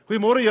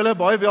Goeiemôre julle,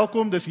 baie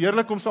welkom. Dis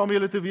heerlik om saam met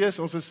julle te wees.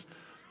 Ons is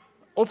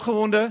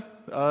opgewonde.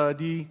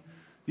 Die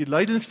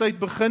lydenstyd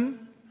begin.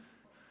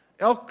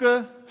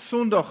 Elke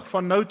Sondag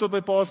van nou tot by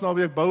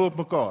Paasnaweek bou op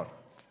mekaar.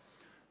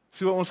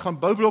 So ons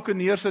gaan boublokke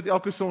neersit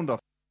elke Sondag.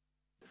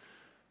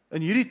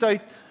 In hierdie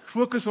tyd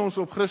fokus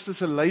ons op Christus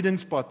se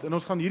lydingspad en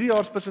ons gaan hierdie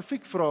jaar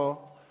spesifiek vra,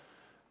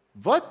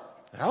 wat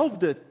help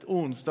dit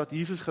ons dat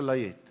Jesus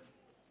gelei het?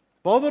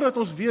 Behalwe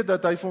dat ons weet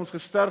dat hy vir ons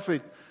gesterf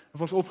het en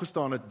vir ons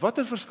opgestaan het,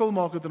 watter verskil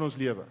maak dit in ons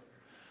lewe?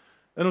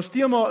 En ons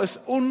tema is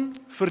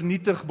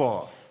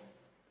onvernietigbaar.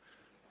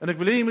 En ek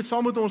wil hê jy moet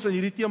saam met ons in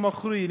hierdie tema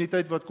groei in die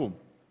tyd wat kom.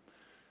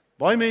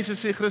 Baie mense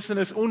sê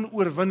Christen is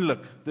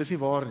onoorwinnelik, dis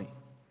nie waar nie.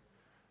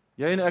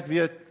 Jy en ek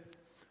weet,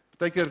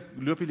 partykeer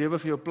loop die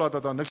lewe vir jou plat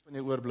dat daar niks van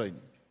jou oorbly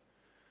nie.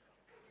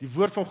 Die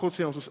woord van God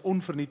sê ons is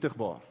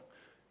onvernietigbaar,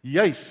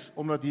 juis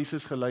omdat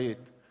Jesus gelei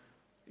het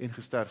en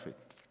gesterf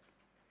het.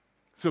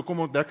 So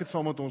kom ontdek dit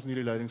saam met ons in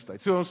hierdie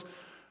lydingstyd. So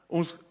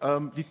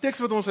die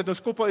teks wat ons uit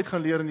ons koppe uit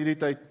gaan leer in hierdie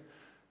tyd,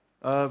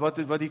 wat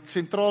die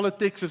sentrale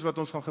teks is wat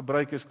ons gaan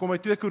gebruik is, kom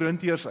uit 2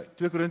 Korintiërs uit.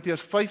 2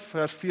 Korintiërs 5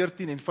 vers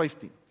 14 en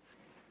 15.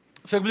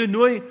 So ek wil jou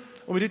nooi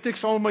om hierdie teks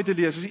saam met my te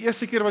lees. Dit is die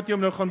eerste keer wat jy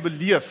hom nou gaan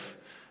beleef.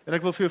 En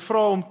ek wil vir jou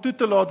vra om toe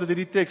te laat dat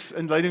hierdie teks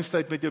in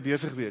lydingstyd met jou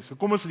besig wees. So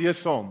kom ons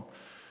lees saam.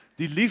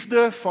 Die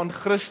liefde van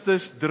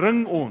Christus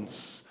dring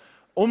ons,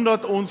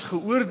 omdat ons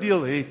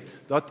geoordeel het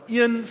dat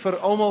een vir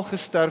almal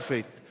gesterf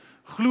het.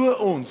 Glo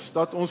ons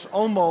dat ons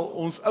almal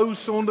ons ou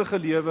sondige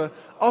lewe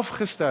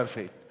afgesterf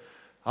het.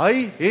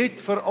 Hy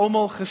het vir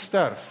almal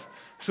gesterf,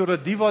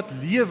 sodat die wat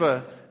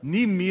lewe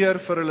nie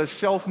meer vir hulle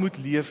self moet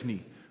leef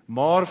nie,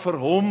 maar vir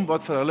hom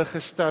wat vir hulle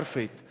gesterf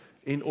het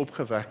en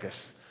opgewek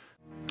is.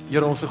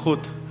 Here onse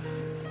God,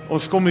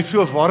 ons kom hier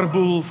so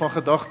warboel van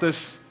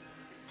gedagtes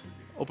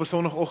op 'n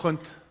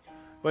Sondagoggend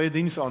by 'n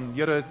diens aan.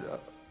 Here,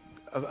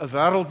 'n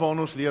wêreld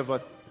waarin ons leef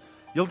wat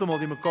heeltemal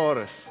die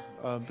mekaar is.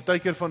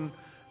 Partykeer van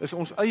is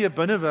ons eie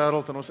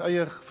binnewêreld en ons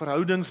eie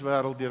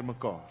verhoudingswêreld deur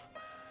mekaar.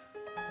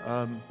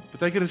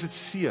 Partykeer is dit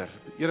seer.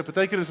 Here,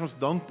 partykeer is ons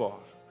dankbaar.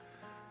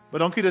 Maar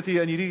dankie dat U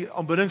in hierdie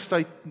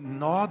aanbiddingstyd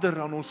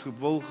nader aan ons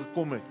wil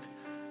gekom het.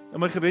 En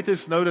my gebed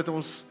is nou dat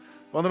ons,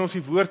 wanneer ons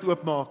die woord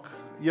oopmaak,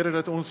 Here,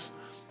 dat ons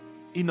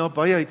U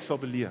nabyheid sal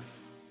beleef.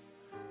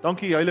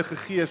 Dankie Heilige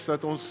Gees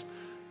dat ons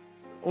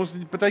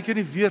partykeer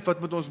nie weet wat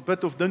moet ons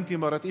bid of dink nie,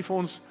 maar dat U vir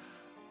ons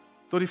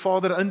tot die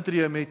Vader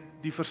intree met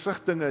die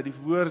versigtinge, die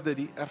woorde,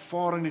 die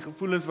ervaring, die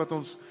gevoelens wat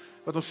ons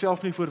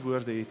self nie voor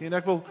woorde het nie. En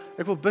ek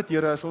wil bid,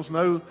 Here, as ons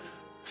nou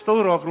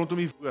stil raak rondom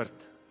die woord.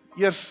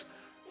 Eers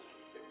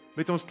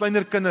met ons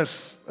kleiner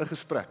kinders 'n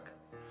gesprek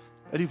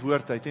uit die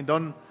woord uit en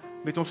dan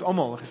met ons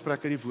almal 'n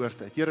gesprek uit die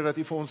woord uit. Here, dat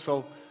U vir ons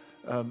sal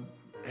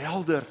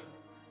helder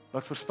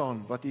laat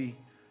verstaan wat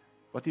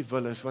U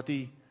wil is,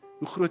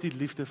 hoe groot U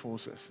liefde vir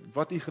ons is,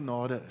 wat U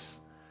genade is.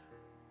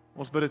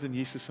 Ons bid dit in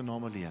Jesus se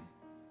naam alleen.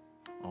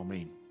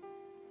 Amen.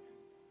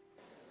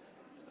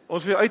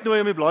 Ons wil uitnooi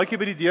om die blaadjie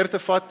by die deur te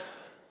vat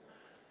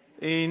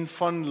en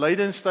van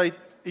lydenstyd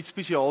iets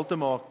spesiaal te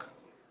maak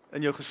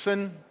in jou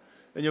gesin,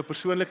 in jou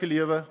persoonlike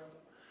lewe.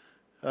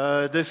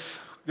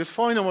 Dis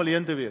fyn om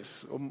alleen te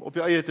wees, om op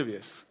jou eie te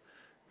wees.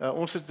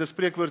 Ons het 'n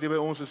spreekwoord hier by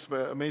ons is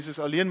mense is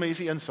alleen, maar jy is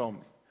nie eensaam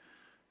nie.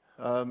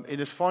 En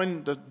dis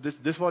fyn dat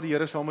dis waar die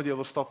Here saam met jou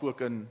wil stap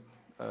ook in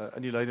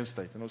die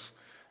lydingstyd. En ons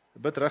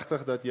bid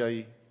regtig dat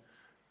jy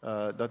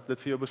dat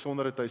dit vir jou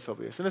besondere tyd sal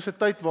wees. En dis 'n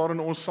tyd waarin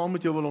ons saam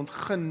met jou wil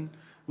ontgin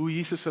hoe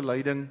Jesus se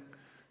lyding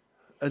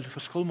 'n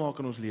verskil maak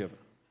in ons lewe.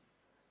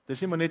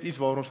 Dis nie maar net iets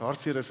waar ons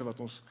hartseer is en wat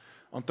ons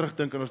aan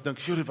terugdink en ons dink,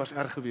 "Sjoe, dit was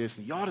erg geweest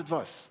nie." Ja, dit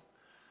was.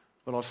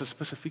 Maar daar's 'n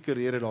spesifieke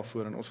rede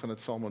daarvoor en ons gaan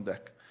dit saam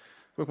ontdek.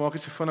 Ek maak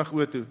dit so vinnig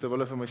oor toe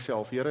terwyl vir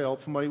myself. Here,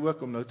 help vir my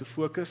ook om nou te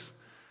fokus.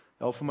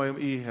 Help vir my om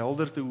U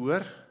helder te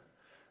hoor.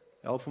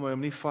 Help vir my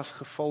om nie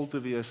vasgeval te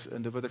wees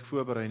in dit wat ek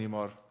voorberei nie,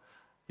 maar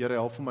Here,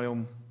 help vir my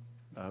om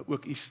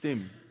ook U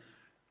stem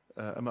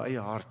in my eie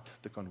hart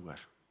te kan hoor.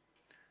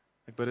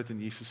 Ek bid dit in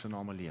Jesus se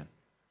naam alleen.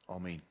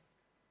 Amen.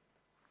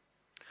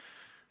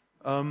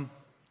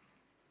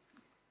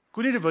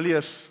 Connie de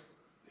Villiers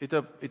het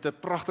 'n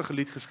pragtige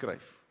lied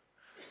geskryf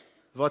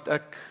wat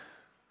ek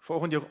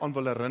vanoggend jou aan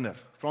wil herinner.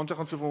 Frans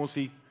gaan so vir ons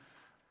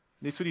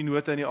net so die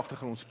note in die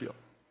agtergrond speel.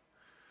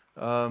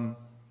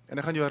 En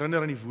ek gaan jou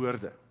herinner aan die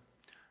woorde.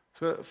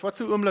 So vat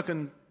so 'n oomblik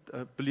en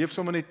beleef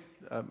sommer net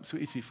so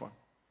iets hiervan.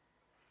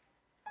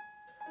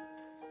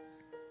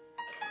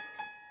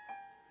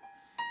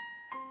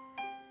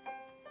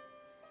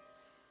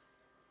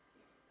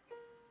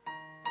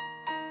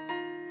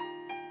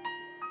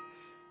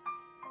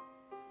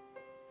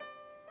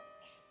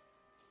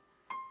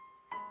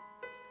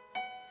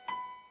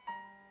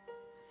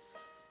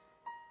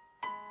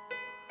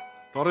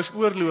 Daar is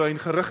oorloë en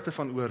gerugte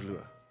van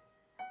oorloë.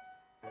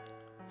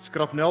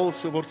 Skrapnel,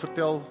 so word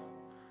vertel,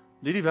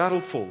 lê die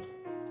wêreld vol.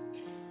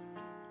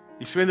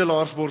 Die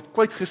swendelaars word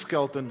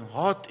kwytgeskeld en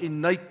haat en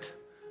nait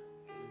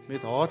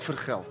met haat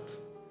vergeld.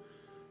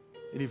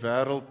 En die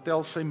wêreld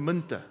tel sy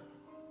munte,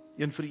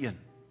 een vir een.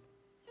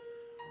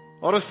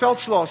 Daar is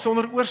veldslae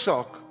sonder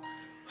oorsaak,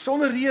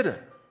 sonder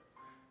rede.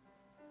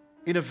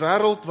 en 'n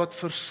wêreld wat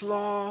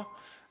versla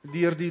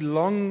deur die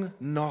lang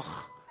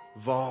nag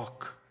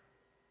waak.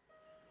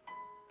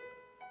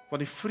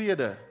 Want die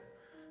vrede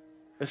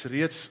is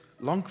reeds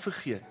lank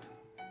vergeet.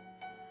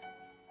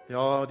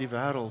 Ja, die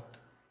wêreld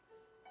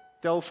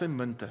tel sy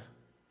munte,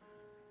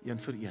 een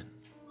vir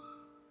een.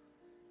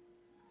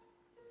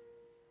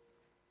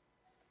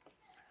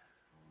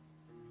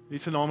 Wie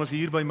se naam is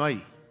hier by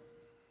my?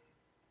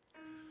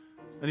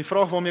 En die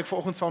vraag waarmee ek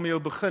vanoggend saam met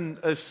jou begin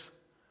is,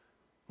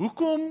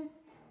 hoekom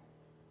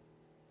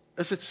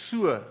is dit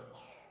so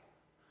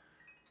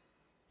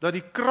dat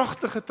die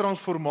kragtige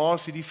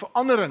transformasie, die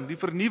verandering, die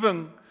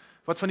vernuwing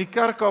wat van die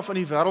kerk af in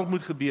die wêreld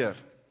moet gebeur,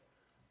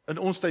 in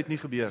ons tyd nie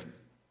gebeur nie?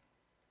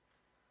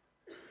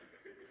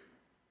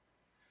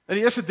 In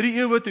die eerste 3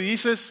 eeue toe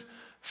Jesus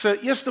se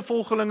eerste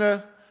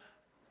volgelinge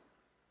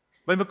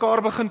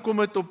bymekaar begin kom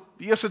het op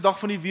die eerste dag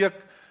van die week,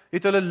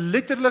 het hulle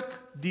letterlik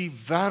die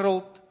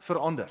wêreld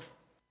verander.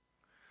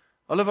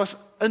 Hulle was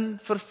in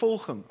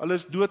vervolging, hulle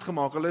is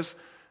doodgemaak, hulle is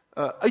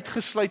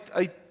uitgesluit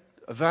uit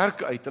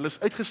werk uit, hulle is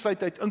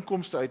uitgesluit uit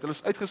inkomste uit, hulle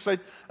is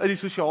uitgesluit uit die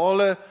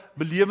sosiale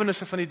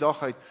belewennisse van die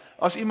dag uit.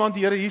 As iemand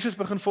die Here Jesus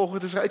begin volg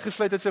het, is hy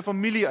uitgesluit uit sy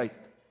familie uit.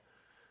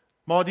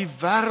 Maar die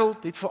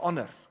wêreld het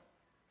verander.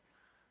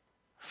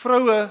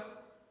 Vroue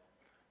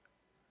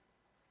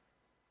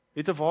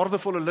het 'n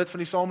waardevolle lid van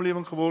die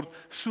samelewing geword,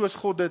 soos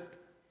God dit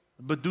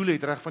bedoel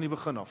het reg van die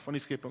begin af, van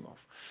die skepping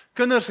af.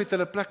 Kinders het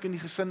hulle plek in die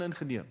gesin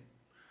ingeneem.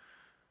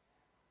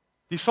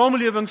 Die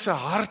samelewing se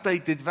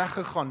hardheid het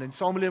weggegaan en die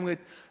samelewing het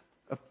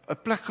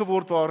 'n plek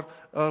geword waar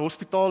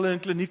hospitale en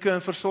klinieke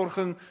en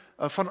versorging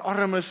van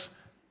armes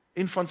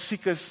en van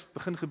siekes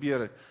begin gebeur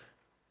het.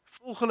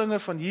 Volgelinge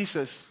van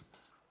Jesus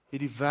het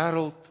die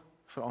wêreld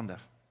verander.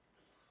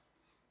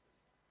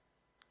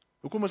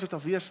 Hoekom is dit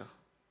afwesig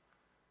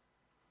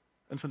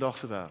in vandag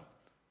se wêreld?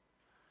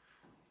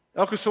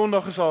 Elke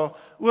Sondag is daar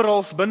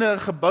oral binne 'n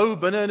gebou,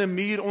 binne in 'n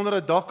muur, onder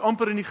 'n dak,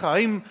 amper in die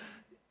geheim,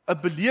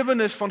 'n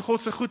belewenis van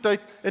God se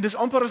goedheid, en dis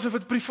amper asof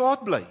dit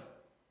privaat bly.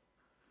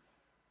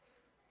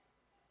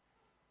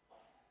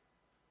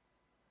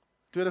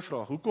 Tweede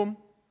vraag, hoekom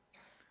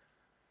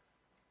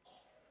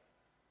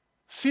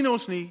sien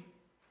ons nie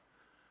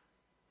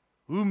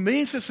hoe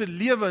mense se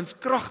lewens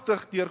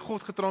kragtig deur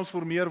God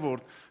getransformeer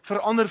word,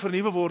 verander,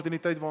 vernuwe word in die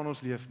tyd waarin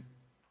ons leef?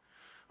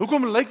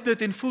 Hoekom lyk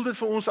dit en voel dit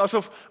vir ons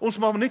asof ons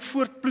maar net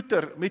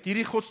voortploeter met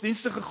hierdie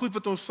godsdienstige goed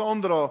wat ons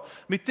saamdra,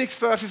 met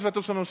teksversies wat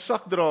ons in ons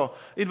sak dra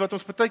en wat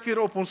ons partykeer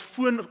op ons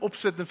foon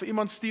opsit en vir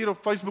iemand stuur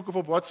op Facebook of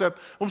op WhatsApp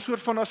om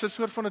as 'n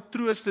soort van 'n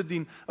troos te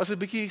dien, as 'n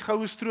bietjie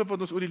goue stroop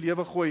wat ons oor die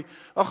lewe gooi,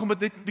 om dit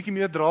net 'n bietjie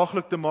meer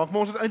draaglik te maak,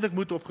 maar ons het eintlik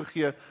moed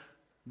opgegee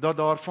dat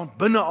daar van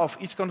binne af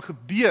iets kan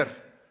gebeur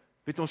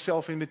met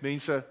onsself en met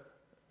mense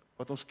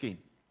wat ons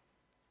ken.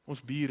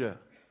 Ons bure,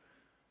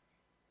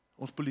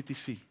 ons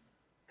politici.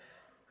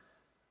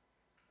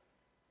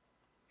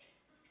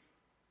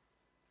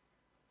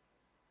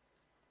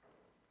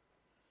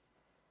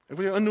 Ek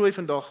wil jou innooi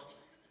vandag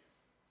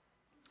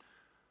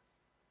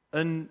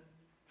in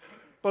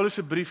Paulus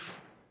se brief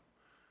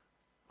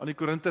aan die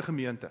Korinte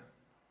gemeente.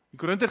 Die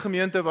Korinte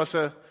gemeente was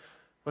 'n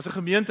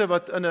gemeente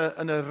wat in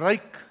 'n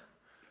ryk,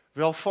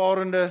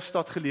 welvarende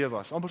stad geleef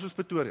was, amper soos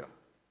Pretoria.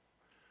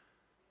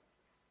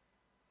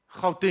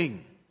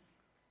 Gauteng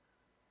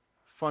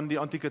van die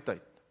antieke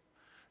tyd.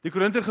 Die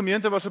Korinte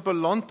gemeente was op 'n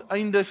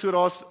landeinde, so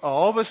daar's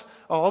 'n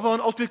hawe aan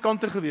albei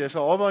kante gewees, 'n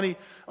hawe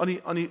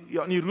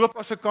aan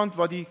Europa se kant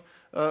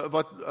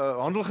wat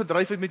handel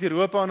gedryf het met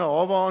Europa, en 'n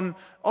hawe aan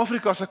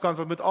Afrika se kant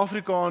wat met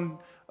Afrika en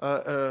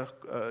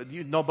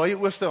die nabye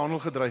ooste handel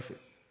gedryf het.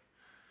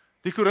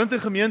 Die Korinte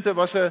gemeente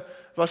was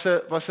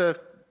 'n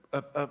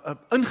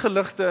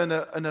ingeligte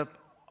en 'n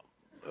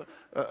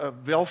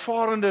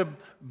welvarende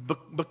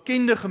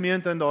bekende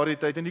gemeente in daardie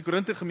tyd. En die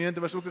Korinte gemeente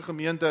was ook 'n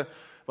gemeente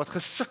wat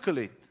gesukkel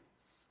het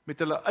met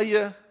hulle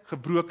eie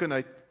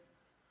gebrokenheid.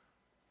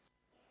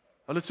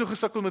 Hulle het so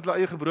gesukkel met hulle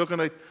eie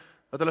gebrokenheid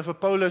dat hulle vir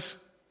Paulus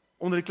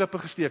onder die klippe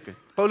gesteek het.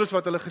 Paulus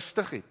wat hulle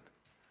gestig het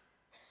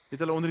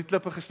hulle onder die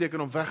klippe gesteek en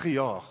hom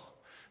weggejaag,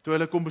 toe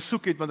hulle kom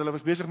besoek het, want hulle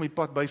was besig met die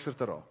pad byster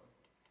te raak.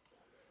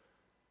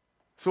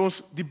 So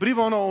die brief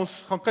waarna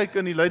ons gaan kyk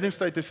in die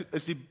lydingstyd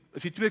is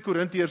die 2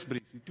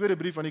 Korintiërsbrief, die tweede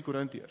brief aan die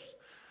Korintiërs.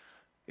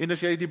 En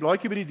as jy die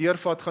blaadjie by die deur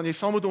vat, gaan jy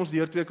saam met ons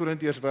deur 2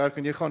 Korintiërs werk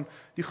en jy gaan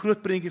die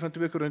groot prentjie van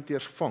 2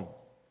 Korintiërs vang.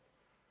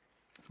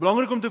 Het is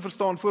belangrik om te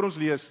verstaan voor ons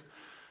lees,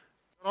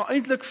 dat daar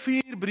eintlik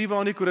 4 briewe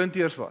aan die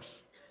Korintiërs was.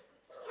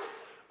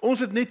 Ons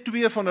het net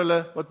 2 van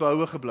hulle wat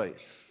behoue gebly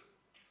het.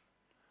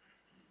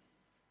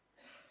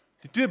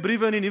 Die 2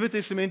 briewe in die Nuwe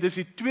Testament is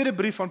die tweede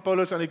brief van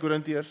Paulus aan die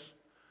Korintiërs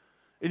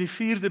en die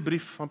 4de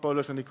brief van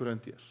Paulus aan die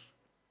Korintiërs.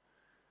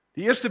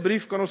 Die eerste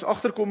brief, kan ons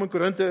agterkom in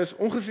Korinte, is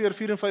ongeveer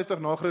 54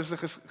 na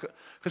Christus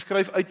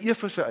geskryf uit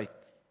Efese uit.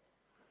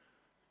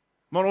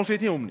 Maar ons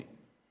het nie hom nie.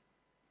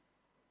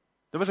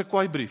 Dit was 'n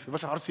kwaai brief, dit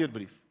was 'n hartseer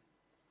brief.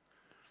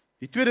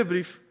 Die tweede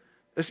brief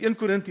is 1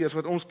 Korintiërs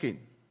wat ons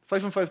ken.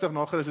 55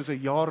 na Christus,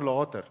 'n jaar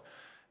later.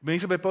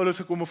 mense by Paulus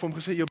gekom en vir hom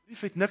gesê, jou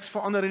brief het niks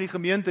verander in die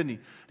gemeente nie.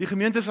 Die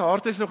gemeente se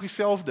hart is nog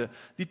dieselfde.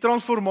 Die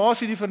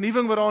transformasie, die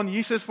vernuwing waaraan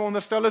Jesus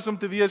veronderstel is om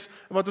te wees,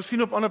 en wat ons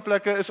sien op ander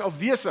plekke, is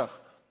afwesig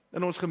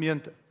in ons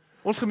gemeente.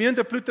 Ons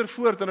gemeente ploeter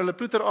voort, en hulle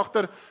ploeter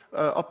agter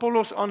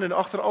Apollos aan, en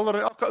agter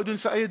allerlei, elke ou doen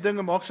sy eie ding,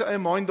 en maak sy eie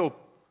mind op.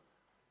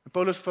 En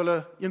Paulus vir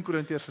hulle 1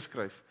 Korintiërs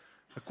geskryf,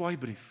 'n kwaai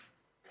brief.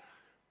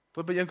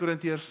 Tot by 1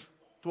 Korintiërs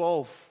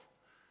 12,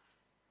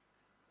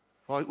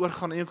 waar hy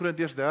oorgaan 1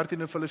 Korintiërs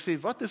 13 en vir hulle sê,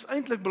 wat is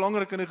eintlik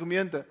belangrik in 'n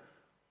gemeente?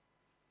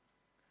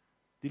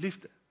 Die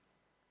liefde.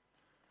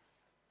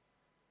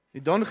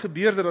 En dan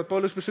gebeur dit dat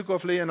Paulus besoek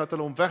aflê en dat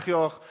hulle hom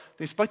wegjaag,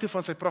 ten spyte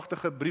van sy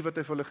pragtige brief wat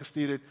hy vir hulle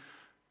gestuur het,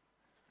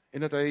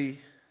 en dat hy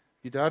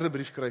die 3de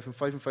brief skryf in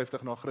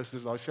 55 na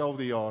Christus, daai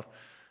selfde jaar,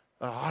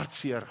 'n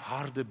hartseer,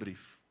 harde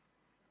brief.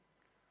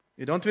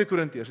 En dan 2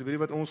 Korintiërs, die brief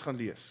wat ons gaan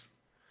lees,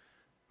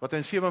 wat hy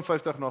in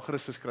 57 na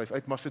Christus skryf,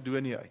 uit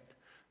Macedonië uit.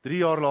 3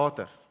 jaar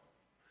later,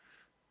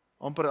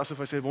 amper asof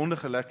hy sy wonde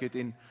gelek het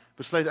en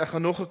besluit, ek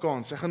gaan nog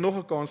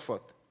 'n kans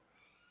vat.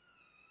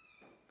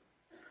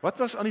 Wat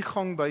was aan die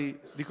gang by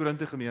die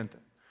Korinthe gemeente?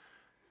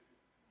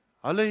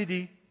 Hulle het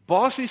die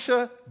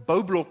basiese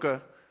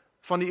boublokke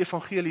van die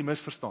evangelie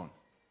misverstaan.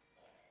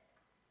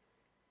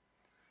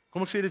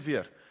 Kom ek sê dit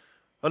weer.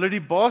 Hulle het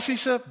die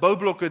basiese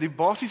boublokke, die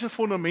basiese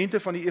fondamente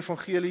van die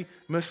evangelie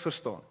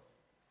misverstaan.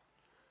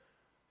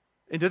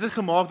 En dit het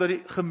gemaak dat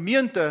die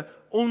gemeente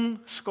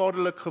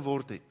onskadelik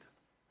geword het.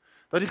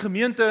 Dat die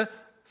gemeente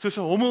soos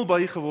 'n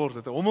hommelby geword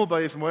het. 'n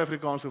Hommelby is 'n mooi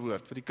Afrikaanse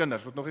woord vir die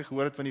kinders wat nog nie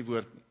gehoor het van die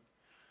woord nie.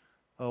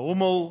 'n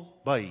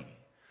Hommelby.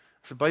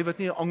 Dis 'n by wat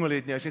nie 'n angel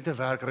het nie, hy's net 'n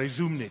werker, hy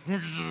zoom net.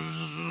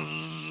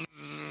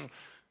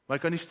 Maar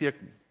hy kan nie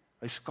steek nie.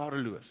 Hy's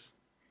skadeloos.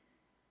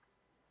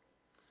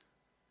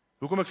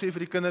 Hoekom ek sê vir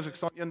die kinders, ek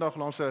staan eendag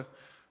langs 'n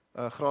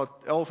graad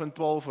 11 en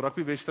 12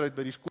 rugbywedstryd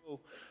by die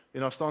skool,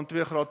 en daar staan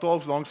 2 graad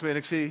 12's langs my, en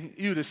ek sê,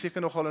 dis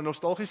seker nogal 'n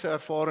nostalgiese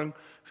ervaring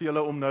vir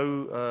julle om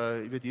nou,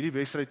 jy weet, hierdie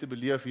wedstryd te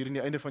beleef, hier in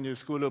die einde van jou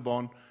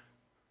skoolloopbaan.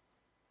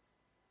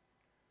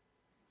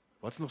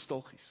 Wat is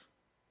nostalgies?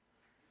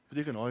 Wat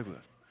beteken daai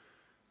woord?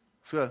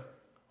 So,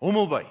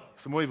 hommelby,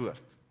 is 'n mooi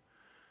woord.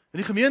 En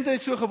die gemeente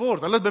het so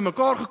geword, hulle het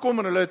bymekaar gekom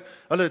en hulle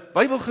het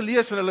Bybel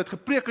gelees en hulle het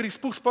gepreek uit die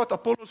spoegspad.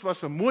 Apollos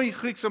was 'n mooi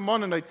Griekse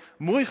man en hy het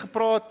mooi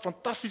gepraat,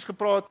 fantasties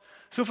gepraat,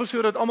 soveel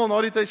so dat almal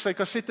na die tyd sy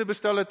kassette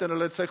bestel het en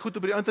hulle het sy goed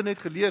op die internet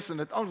gelees en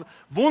dit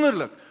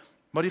wonderlik,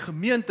 maar die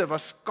gemeente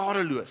was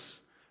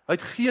skadeloos. Hy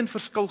het geen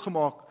verskil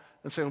gemaak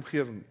in sy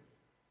omgewing nie.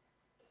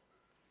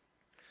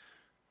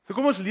 So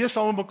kom ons lees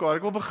saam met mekaar.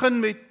 Ek wil begin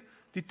met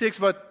die teks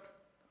wat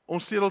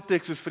ons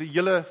sleutelteks is vir die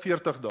hele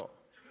 40 dae.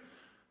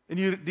 En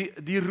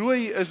die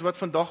rooi is wat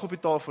vandag op die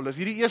tafel is.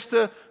 Hierdie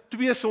eerste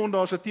 2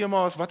 Sondae se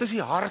tema is, wat is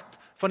die hart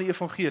van die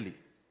evangelie?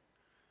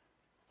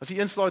 As jy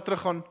een slaai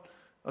teruggaan,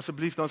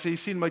 asseblief, dan sê jy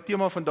sien, my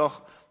tema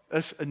vandag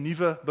is 'n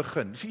nuwe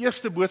begin. Dis die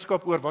eerste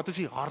boodskap oor wat is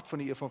die hart van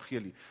die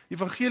evangelie. Die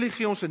evangelie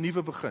gee ons 'n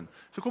nuwe begin.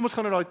 So kom ons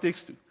gaan na daai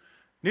teks toe.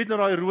 Net na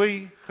daai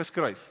rooi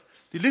geskryf.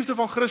 Die liefde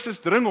van Christus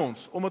dring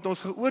ons, omdat ons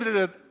gehoor het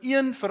dat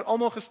een vir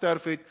almal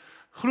gesterf het,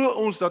 glo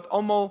ons dat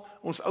almal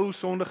ons ou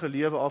sondige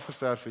lewe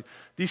afgesterf het.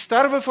 Die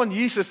sterwe van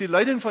Jesus, die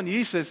lyding van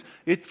Jesus,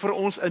 het vir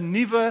ons 'n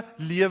nuwe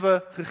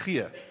lewe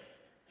gegee.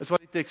 Dis wat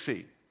die teks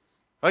sê.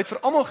 Hy het vir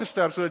almal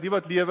gesterf, sodat die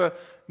wat lewe,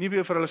 nie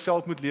weer vir hulle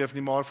self moet leef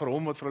nie, maar vir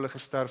hom wat vir hulle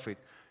gesterf het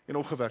en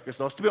opgewek is.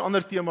 Daar's 2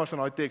 ander temas in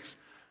daai teks,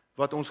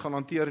 wat ons gaan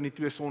hanteer in die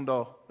 2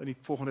 Sondae, in die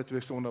volgende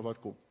 2 Sondae wat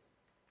kom.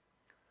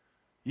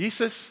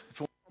 Jesus het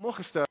vir ons almal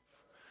gesterf,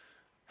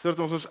 sodat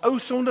ons ou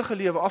sondige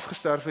lewe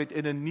afgesterf het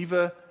en 'n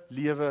nuwe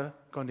lewe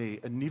kan hê,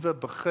 'n nuwe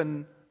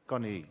begin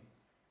kan hê.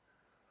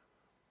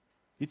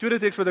 Die tweede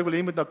teks wat ek wil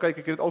hê moet nou kyk,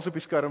 ek het dit als op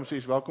die skerm, so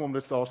jy is welkom om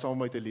dit daar saam met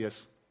my te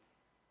lees.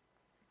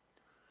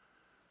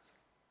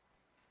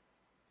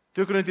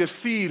 2 Korintiërs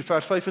 4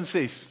 vers 5 en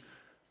 6.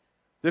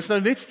 Dis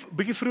nou net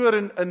bietjie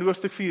vroeër in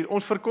hoofstuk 4.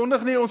 Ons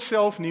verkondig nie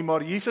onsself nie,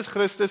 maar Jesus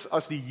Christus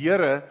as die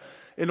Here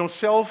en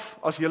onsself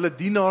as julle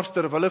dienaars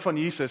ter wille van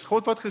Jesus.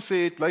 God wat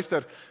gesê het,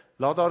 luister,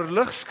 laat daar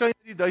lig skyn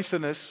in die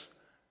duisternis,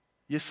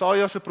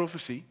 Jesaja se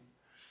profesie,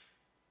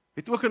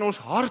 het ook in ons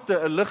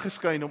harte 'n lig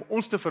geskyn om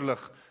ons te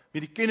verlig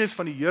met die kennis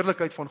van die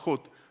heerlikheid van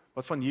God,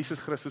 wat van Jesus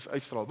Christus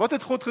uitstraal. Wat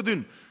het God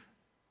gedoen?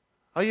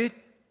 Hy het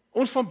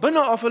ons van binne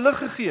af 'n lig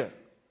gegee,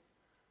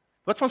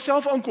 wat van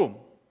self aankom,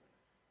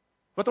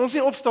 wat ons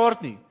nie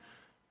opstaart nie,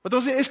 wat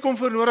ons nie Eskom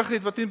vir nodig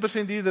het, wat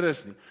 10% duurder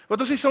is nie, wat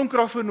ons nie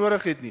sonkrag vir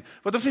nodig het nie,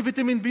 wat ons nie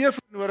Vitamiin B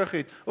vir nodig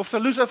het, of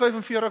Salusa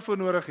 45 vir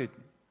nodig het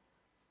nie,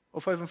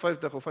 of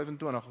 55 of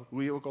 25,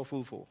 hoe jy ook al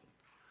voel volgens.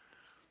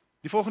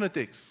 Die volgende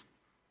teks.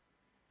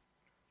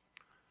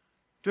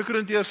 2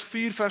 Korintiërs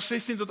 4 vers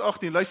 16 tot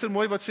 18. Luister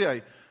mooi wat sê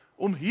hy.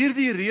 Om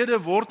hierdie rede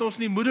word ons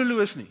nie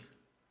moedeloos nie.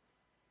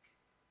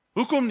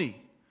 Hoekom nie?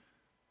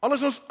 Al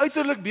is ons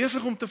uiterlik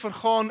besig om te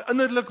vergaan,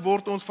 innerlik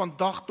word ons van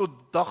dag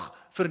tot dag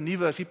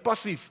vernuwe. Is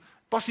die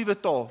passiewe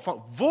taal.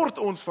 Word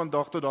ons van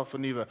dag tot dag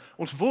vernuwe.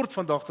 Ons word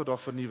van dag tot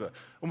dag vernuwe,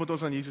 omdat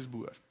ons aan Jesus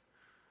behoort.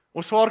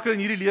 Ons swaarkry in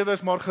hierdie lewe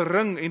is maar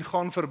gering en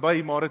gaan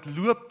verby, maar dit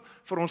loop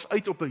vir ons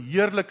uit op 'n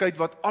heerlikheid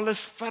wat alles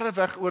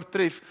verreweg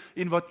oortref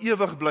en wat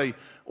ewig bly.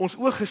 Ons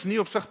oog is nie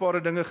op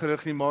sigbare dinge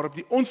gerig nie, maar op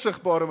die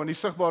onsigbare, want die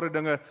sigbare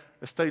dinge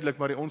is tydelik,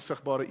 maar die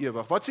onsigbare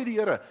ewig. Wat sê die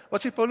Here?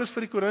 Wat sê Paulus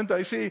vir die Korinte?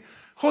 Hy sê,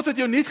 God het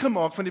jou nuut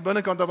gemaak van die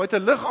binnekant, daar het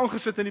 'n lig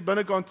aangesit in die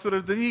binnekant,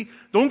 sodat dit nie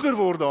donker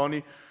word daar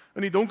nie,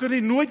 en die donker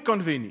nie nooit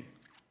kan wen nie.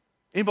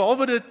 En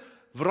behalwe dit,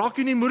 wraak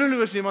jy nie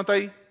moedeloos nie, want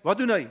wat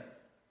doen hy?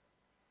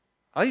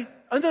 Hy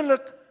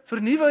innerlik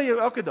vernuwe jou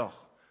elke dag.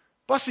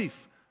 Passief.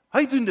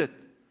 Hy doen dit.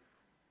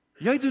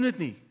 Jy doen dit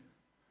nie.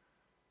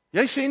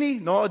 Jy sê nie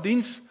na 'n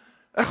diens,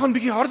 ek gaan 'n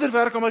bietjie harder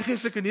werk aan my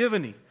geestelike lewe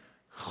nie.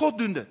 God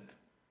doen dit.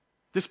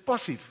 Dis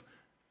passief.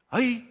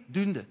 Hy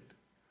doen dit.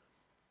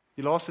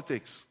 Die laaste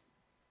teks.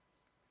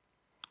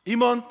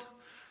 Iemand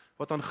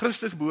wat aan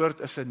Christus behoort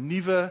is 'n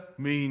nuwe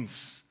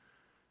mens.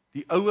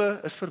 Die ou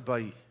is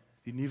verby,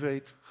 die nuwe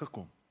het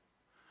gekom.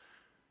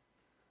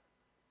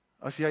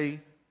 As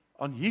jy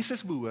aan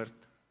Jesus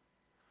behoort,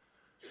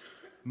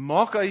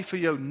 maak hy vir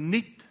jou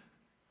nuut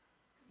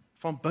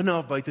van binne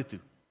af buite toe.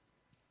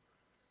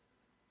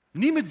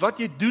 Nie met wat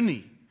jy doen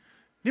nie,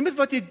 nie met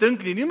wat jy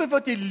dink nie met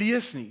wat jy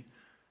lees nie.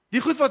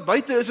 Die goed wat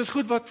buite is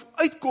goed wat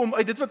uitkom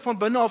uit dit wat van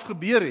binne af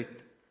gebeur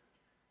het.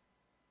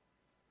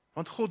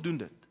 Want God doen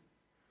dit.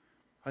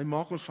 Hy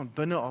maak ons van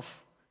binne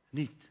af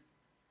nuut.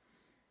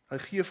 Hy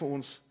gee vir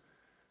ons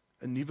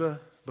 'n nuwe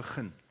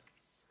begin.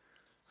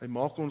 Hy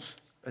maak ons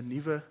 'n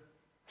nuwe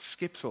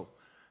skepsel.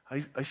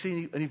 Hy sê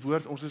in die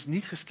woord, ons is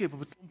nie geskep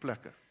op 'n klomp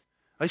plekke.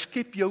 Hy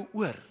skep jou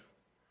oor.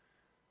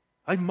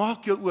 Hy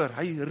maak jou oor.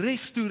 Hy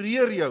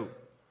restoreer jou.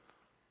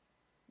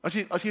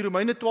 As jy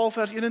Romeine 12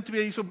 vers 1 en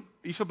 2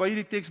 hierso by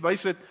hierdie teks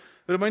bysit,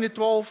 Romeine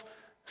 12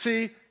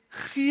 sê,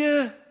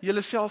 gee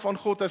julleself aan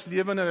God as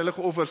lewende en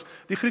heilige offers.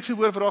 Die Griekse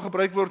woord wat daar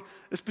gebruik word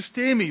is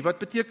pistemi, wat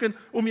beteken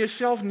om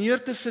jouself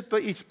neer te sit by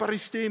iets,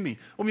 paristemi,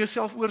 om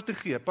jouself oor te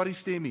gee,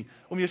 paristemi,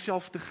 om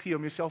jouself te gee,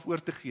 om jouself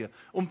oor te gee,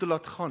 om te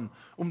laat gaan,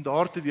 om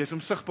daar te wees,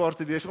 om sigbaar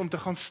te wees, om te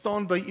gaan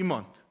staan by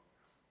iemand.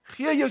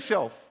 Gee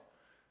jouself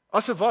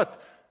as 'n wat?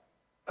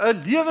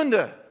 'n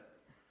lewende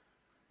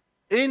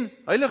en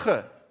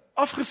heilige,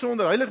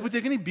 afgesonder. Heilig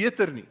beteken nie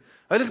beter nie.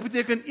 Heilig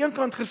beteken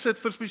eenkant gesit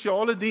vir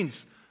spesiale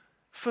diens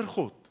vir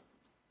God.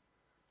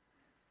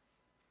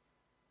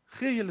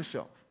 Gee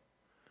julleself.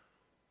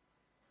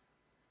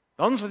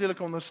 Dan sal julle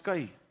kan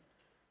onderskei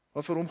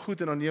wat vir hom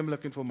goed en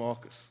aanneemlik en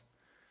volmaak is.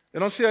 En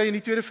dan sê hy in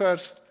die tweede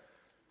vers,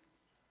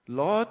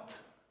 laat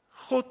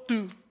God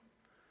toe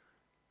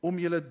om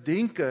julle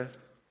denke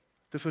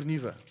te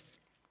vernuwe.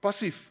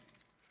 Passief.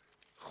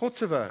 God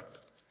se werk.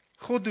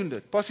 God doen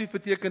dit. Passief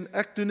beteken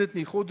ek doen dit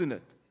nie, God doen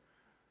dit.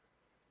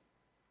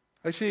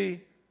 Hy sê,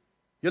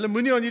 julle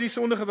moenie aan hierdie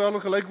sondige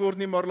wêreld gelyk word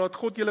nie, maar laat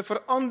God julle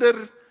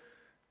verander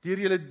deur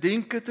julle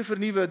denke te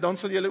vernuwe, dan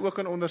sal julle ook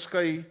kan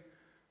onderskei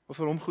of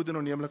vir hom goed en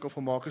aanneemlik of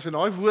volmaak is. En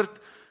daai woord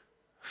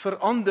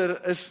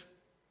verander is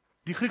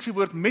die Griekse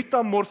woord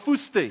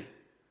metamorphoste.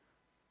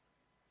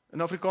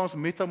 In Afrikaans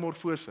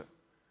metamorfose.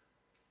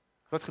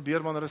 Wat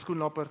gebeur wanneer 'n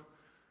skoenlapper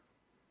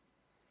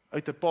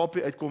uit 'n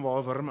papie uitkom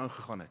waar 'n worm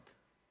ingegaan het?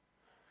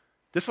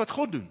 Dis wat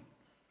God doen.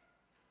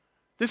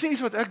 Dis nie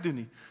iets wat ek doen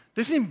nie.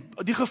 Dis nie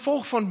die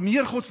gevolg van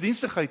meer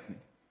godsdienstigheid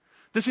nie.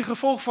 Dis die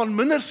gevolg van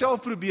minder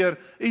self probeer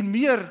en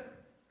meer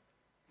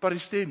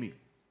paristemi,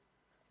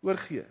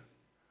 oorgee.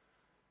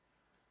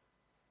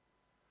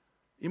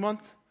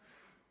 Iemand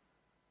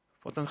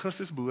wat aan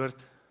Christus behoort,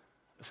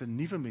 is 'n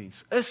nuwe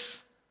mens,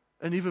 is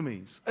 'n nuwe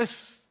mens,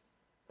 is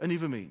 'n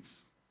nuwe mens.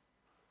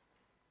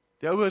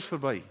 Die ou is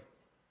verby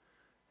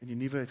en die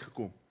nuwe het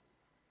gekom.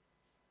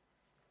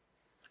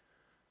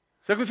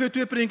 So ek wil vir jou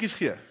twee prentjies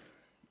gee,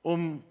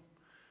 om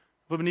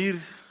op 'n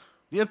manier,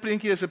 die een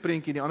prentjie is 'n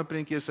prentjie, die ander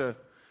prentjie is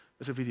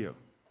 'n video.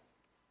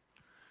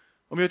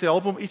 Om jou te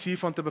help om iets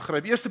hiervan te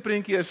begryp. Die eerste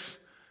prentjie is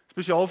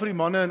spesiaal vir die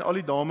manne en al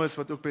die dames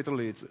wat ook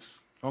petrolheads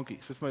is.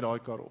 Dankie, sit my daai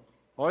kar op.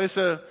 Daai is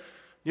 'n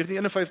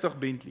 1951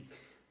 Bentley.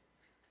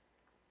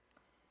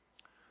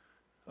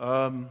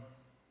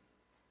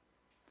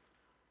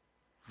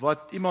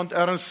 Wat iemand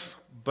ergens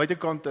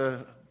buitekant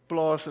 'n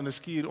plaas in 'n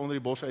skuur onder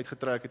die bos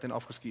uitgetrek het en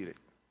afgeskuur het.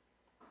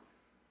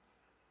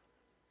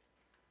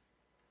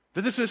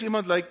 Dit is soos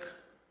iemand lyk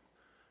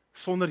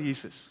sonder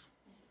Jesus.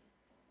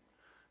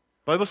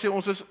 Die Bybel sê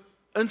ons is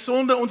in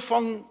sonde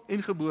ontvang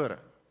en gebore.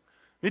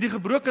 Met die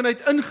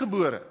gebrokenheid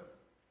ingebore.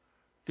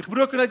 Die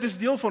gebrokenheid is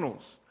deel van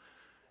ons.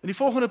 En die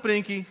volgende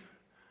prentjie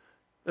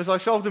is daai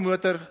selfde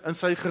motor in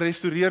sy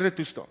gerestoreerde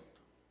toestand.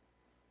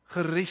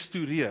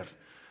 Gerestoreer.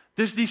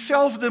 Dis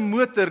dieselfde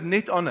motor,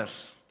 net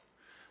anders.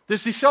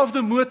 Dis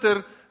dieselfde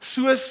motor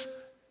soos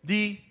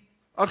die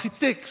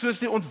argitek, soos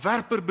die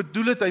ontwerper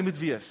bedoel het hy moet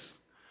wees.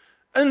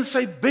 In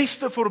sy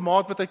beste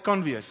formaat wat hy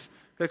kan wees.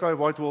 Kyk daai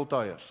white wall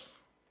tires.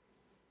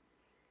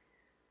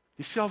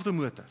 Dieselfde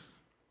motor.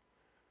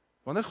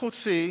 Wanneer God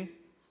sê,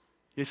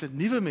 jy's 'n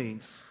nuwe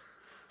mens,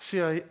 sê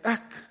hy,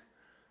 ek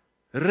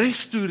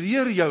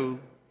restoreer jou,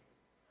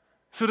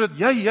 sodat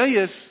jy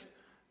is,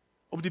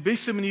 op die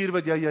beste manier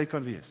wat jy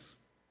kan wees.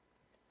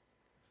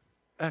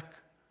 Ek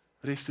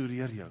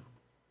restoreer jou.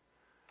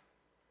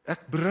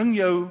 Ek bring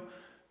jou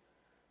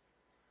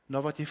na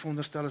wat jy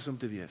veronderstel is om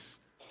te wees.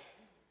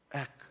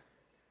 Ek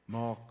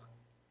maak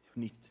jou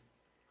nuut.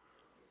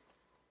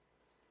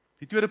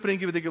 Die tweede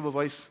prentjie wat ek wil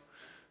wys,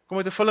 kom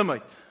uit 'n film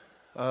uit.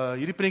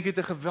 Hierdie prentjie het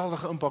 'n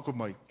geweldige impak op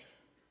my.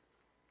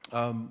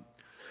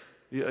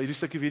 Hierdie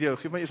stukkie video,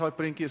 geef my eers daai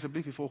prentjie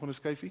asseblief, die volgende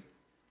skyfie.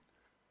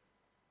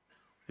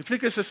 Die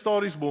fliek is 'n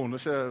Star is Born,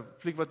 dis 'n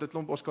fliek wat 'n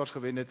klomp Oscars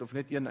gewen het, of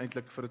net een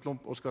eintlik vir 'n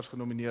klomp Oscars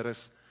genomineer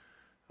is.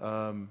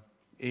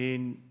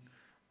 En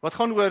wat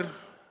gaan oor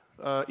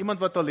iemand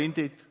wat talent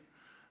het,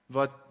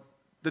 wat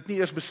dit nie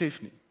eers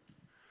besef nie.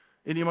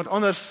 En iemand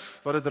anders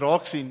wat dit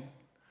raak sien.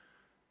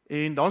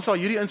 En dan sal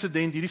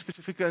hierdie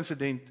spesifieke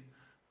insident,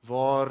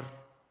 wat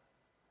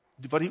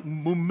die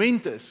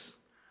moment is,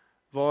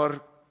 waar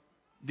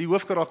die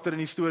hoofkarakter in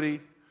die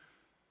storie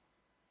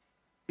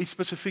iets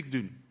spesifiek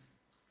doen.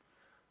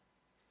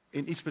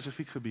 En iets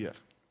spesifiek gebeur.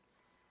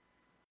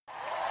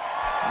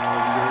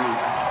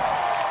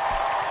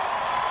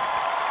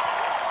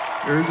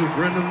 There's a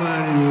friend of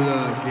mine who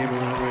came a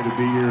long way to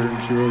be here,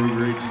 and she wrote a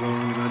great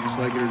song, and I just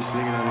like her to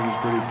sing it. I think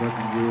it's pretty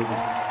fucking beautiful.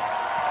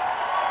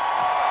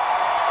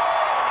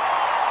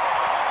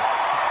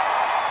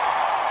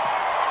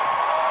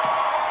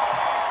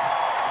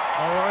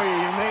 How are you?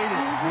 You made it.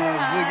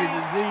 It's so good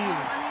to see you.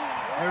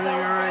 Everything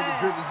all right? The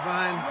trip is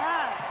fine?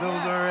 Yeah.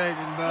 Phil's all right?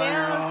 Didn't bother you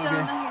at all? So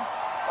Okay.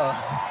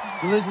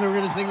 nice. So listen, we're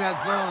going to sing that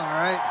song, all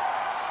right?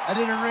 I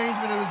did an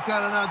arrangement, it was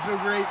kind of not so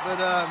great, but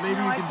maybe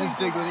you can just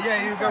stick with it. Yeah,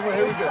 you go.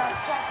 Here we go.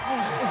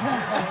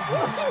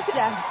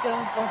 Just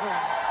don't fuck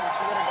around.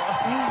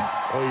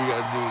 All you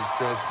got to do is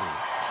trust me.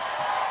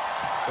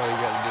 That's all you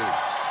got to do.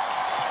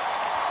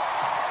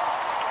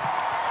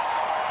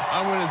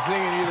 I'm going to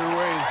sing it either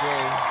way, so...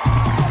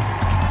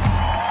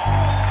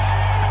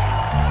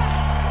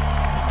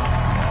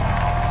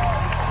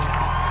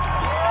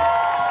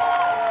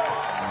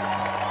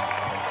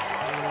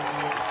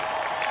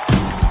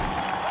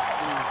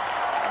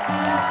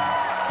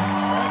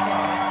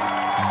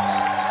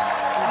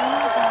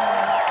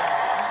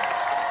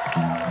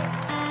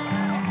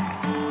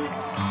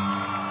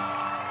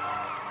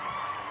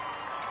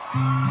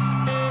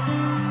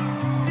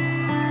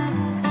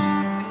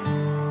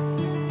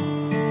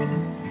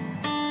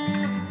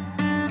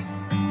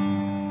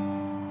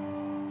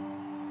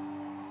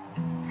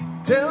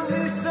 Tell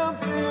me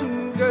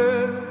something,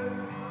 girl.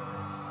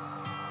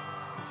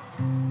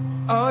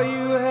 Are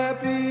you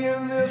happy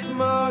in this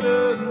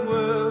modern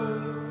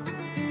world?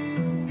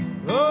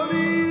 Or do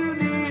you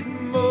need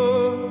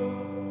more?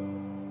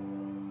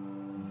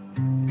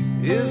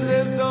 Is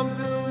there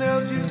something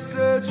else you're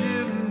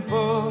searching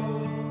for?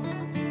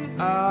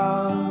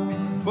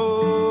 I'm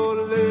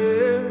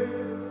falling.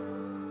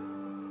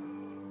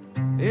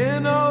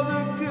 In all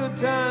the good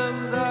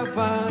times I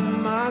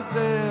find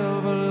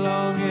myself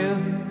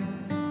longing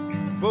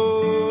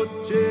for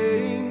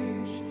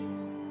change,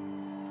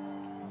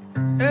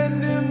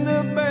 and in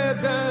the bad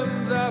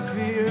times I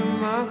fear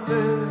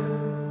myself.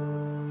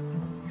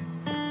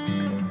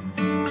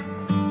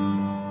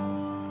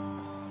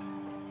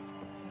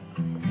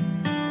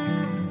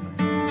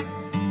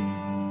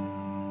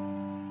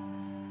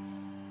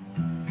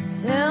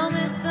 Tell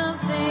me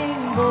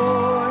something,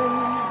 boy.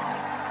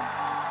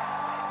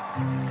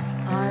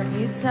 Aren't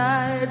you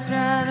tired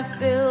trying to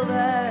fill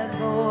that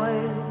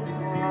void?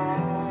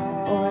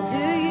 Or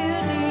do you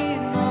need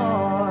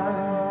more?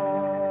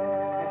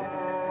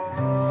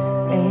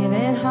 Ain't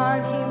it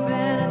hard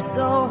keeping it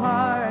so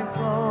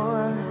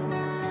hardcore?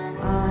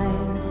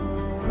 I'm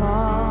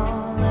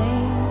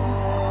falling.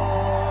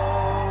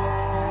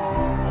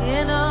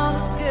 In all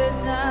the good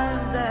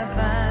times I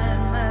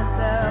find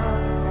myself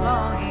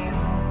longing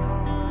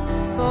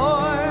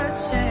for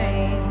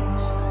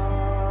change,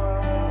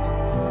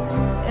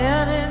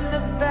 and in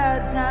the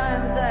bad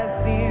times I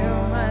fear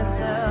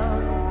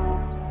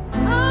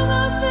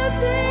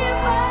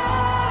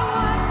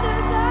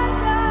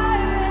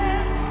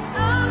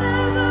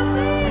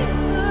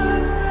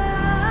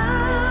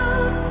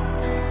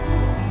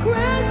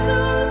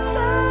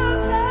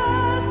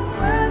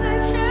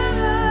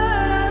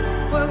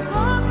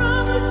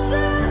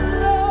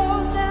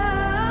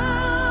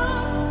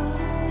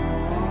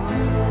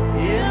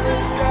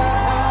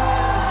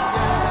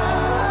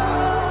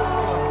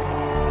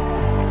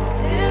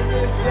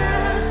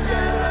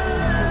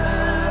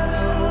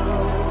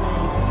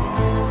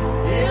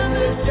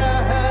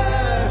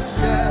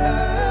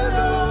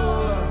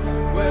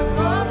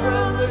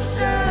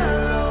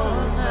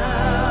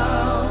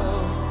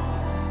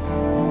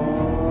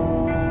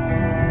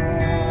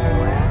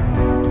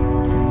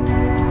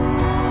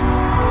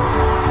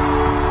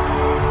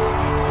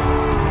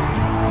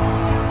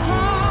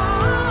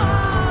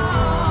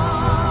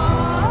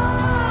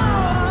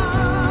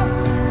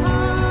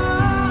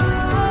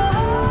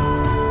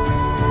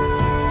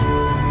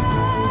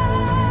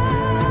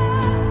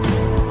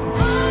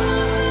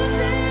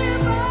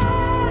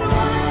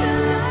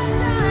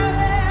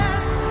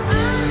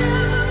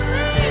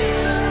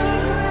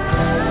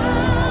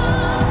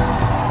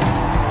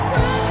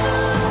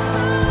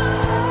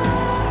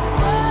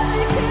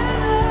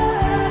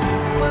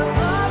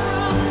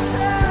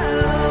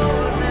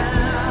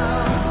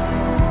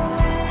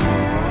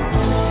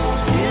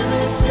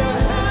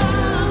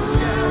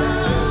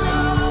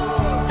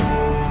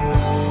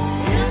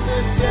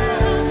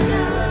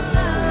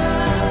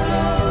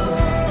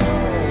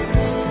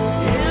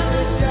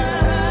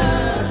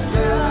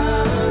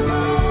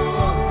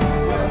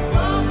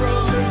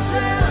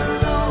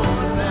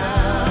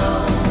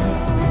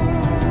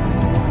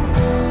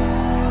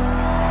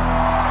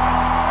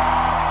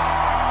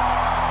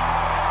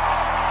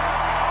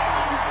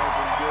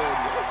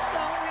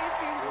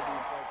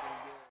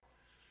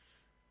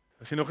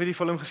As jy nog nie die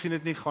film gesien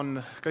het nie, gaan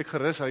kyk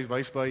gerus, hy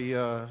wys by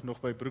nog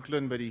by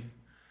Brooklyn by die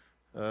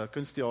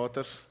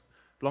kunsteaters.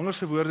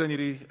 Belangrikste woorde in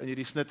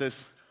hierdie snit is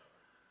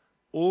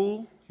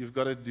all you've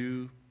got to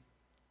do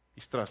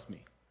is trust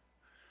me.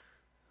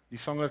 Die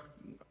sanger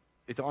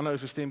het 'n ander ou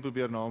se stem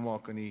probeer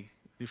namaak en die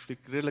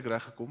fliek redelik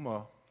reg gekom,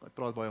 maar hy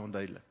praat baie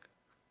onduidelik.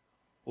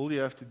 All you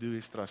have to do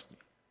is trust me.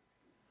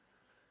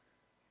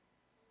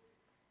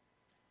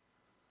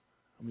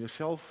 Om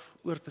jouself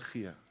oor te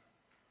gee,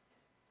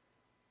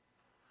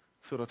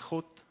 sodat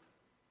God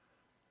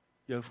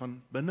jou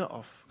van binne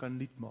af kan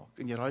nuut maak.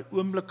 En jy daai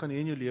oomblik kan hê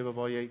in jou lewe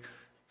waar jy,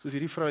 soos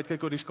hierdie vrou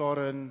uitkyk oor die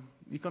skare en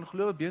jy kan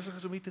glo wat besig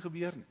is om hier te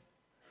gebeur nie.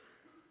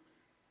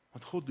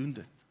 Want God doen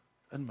dit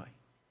in my.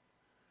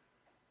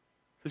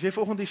 As jy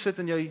vanoggend hier sit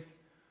en jy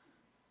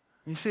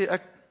sê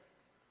ek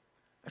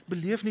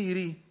beleef nie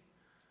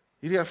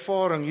hierdie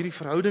ervaring, hierdie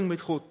verhouding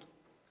met God.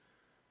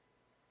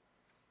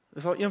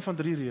 Is al een van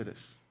 3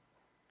 redes.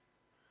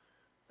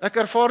 Ek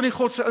ervaar nie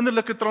God se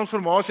innerlike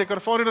transformasie, ek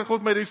ervaar nie dat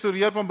God my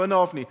restoreer van binne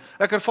af nie.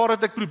 Ek ervaar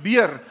dat ek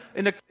probeer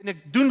en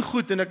ek doen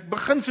goed en ek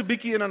begin so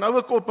bietjie en dan hou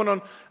ek op en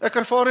dan ek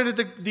ervaar nie dat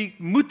ek die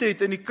moed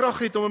het en die krag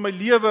het om in my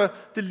lewe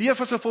te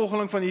leef as 'n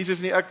volgeling van Jesus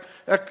nie. Ek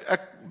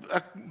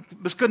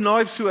miskien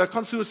naif so, ek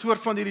gaan so 'n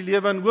soort van hierdie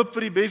lewe en hoop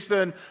vir die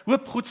beste en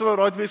hoop goed sal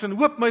alraai wees en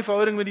hoop my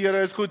verhouding met die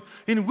Here is goed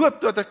en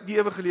hoop dat ek die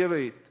ewige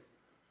lewe het.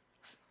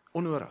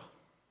 Onnodig.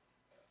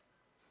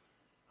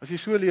 As jy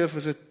so leef,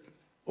 is dit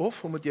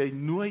of omdat jy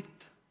nooit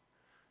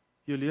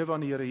jou lewe aan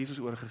die Here Jesus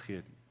oorgegee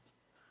het.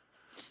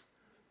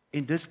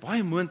 En dis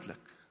baie moontlik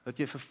dat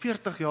jy vir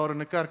 40 jaar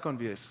in 'n kerk kan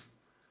wees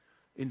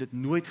en dit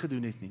nooit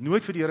gedoen het nie.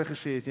 Nooit vir die Here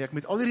gesê het nie, ek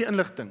met al hierdie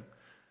inligting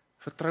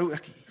vertrou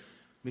ek U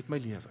met my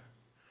lewe.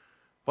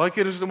 Baie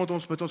keer is dit omdat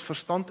ons met ons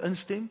verstand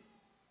instem.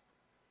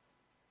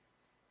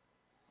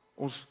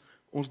 Ons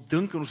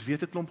dink en ons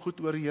weet 'n klomp goed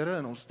oor die Here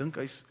en ons dink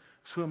hy's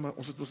so, maar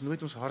ons het ons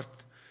nooit ons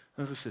hart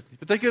ingesit nie.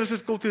 Partykeer is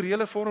dit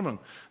kulturele vorming.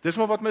 Dis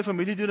maar wat my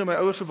familie doen en my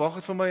ouers verwag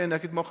het van my en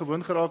ek het maar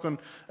gewoond geraak en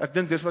ek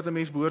dink dis wat 'n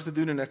mens behoort te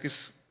doen en ek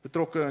is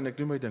betrokke en ek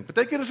doen my ding.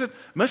 Partykeer is dit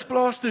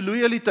misplaaste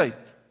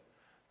lojaliteit.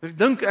 Ek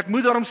dink ek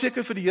moet daarom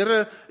seker vir die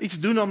Here iets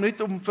doen om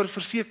net om vir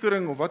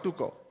versekering of wat ook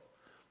al.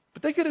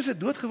 Partykeer is dit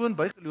doodgewoon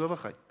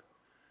bygelowigheid.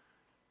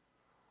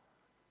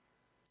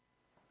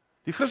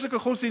 Die Christelike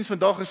godsdienst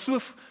vandag is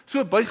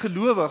so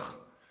bygelowig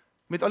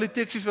met al die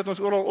teksies wat ons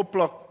oral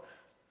opplak,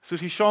 soos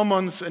die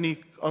shamans in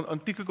die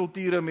antieke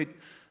kulture met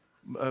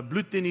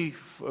bloed in die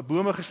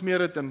bome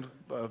gesmeer het en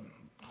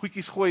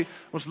goedjies gooi.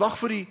 Ons lag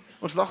vir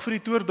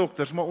die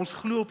toordokters, maar ons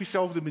glo op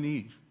dieselfde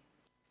manier.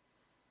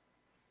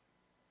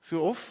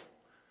 So of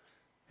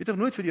het ek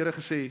nooit vir die Here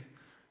gesê,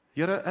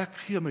 Here, ek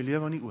gee my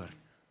lewe aan U oor.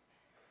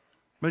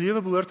 My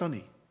lewe behoort aan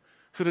U,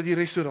 sodat die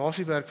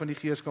restaurasiewerk van die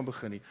Gees kan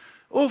begin nie.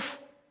 Of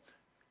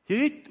jy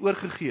het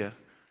oorgegee,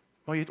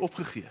 maar jy het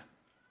opgegee.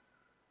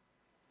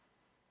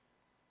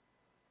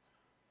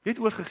 Jy het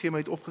oorgegee,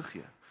 maar jy het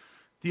opgegee.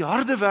 Die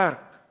harde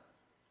werk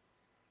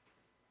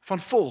van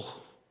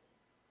volg.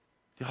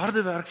 Die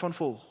harde werk van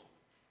volg.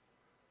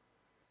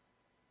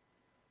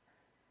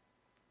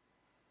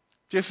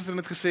 Jesus het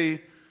net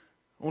gesê,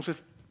 ons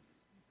het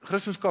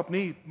Christendom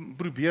nie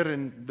probeer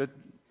en dit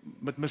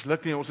met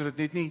misluk nie, ons het dit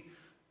net nie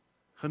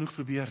genoeg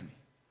probeer nie.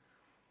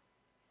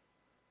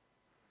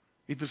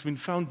 It was been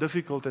found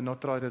difficult and not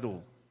tried at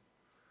all.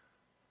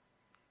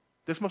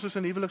 Dis maar soos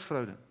 'n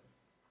huweliksverhouding.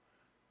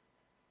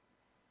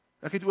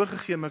 Ek het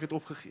oorgegee, maar ek het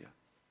opgegee.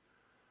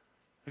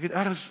 Ek het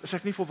ergens, is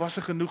ek nie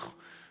volwasse genoeg,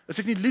 is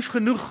ek nie lief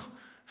genoeg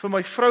vir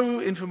my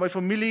vrou en vir my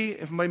familie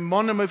en vir my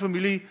man en my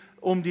familie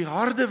om die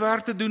harde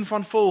werk te doen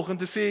van volg en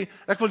te sê,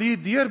 ek wil hier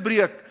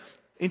deurbreek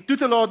en toe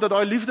te laat dat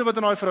daai liefde wat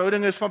in daai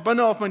verhouding is van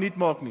binne af my nuut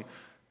maak nie.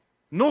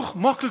 Nog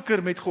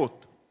makliker met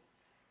God.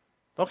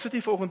 Dalk sit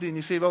jy volgende en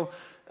jy sê, wel,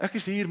 ek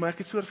is hier, maar ek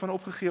het soort van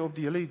opgegee op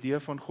die hele idee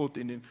van God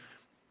en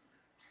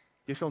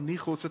jy sal nie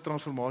God se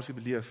transformasie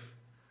beleef.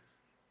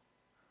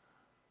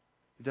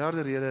 Die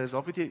derde rede is,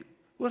 dalk het jy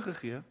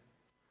oorgegee,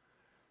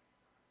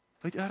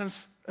 het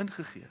ergens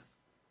ingegee.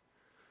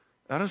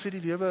 Ergens het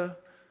die lewe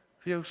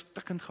vir jou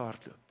stikkend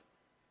gehardloop.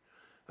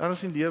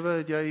 Ergens in die lewe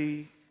het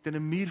jy teen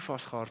 'n muur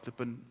vasgehardloop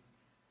en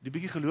die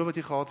bietjie geloof wat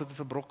jy gehad het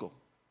verbrokkel.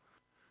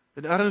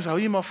 En ergens hou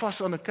jy maar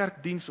vas aan 'n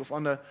kerkdiens of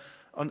aan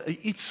 'n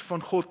iets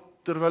van God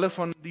terwille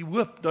van die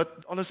hoop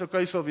dat alles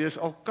oukei sal wees,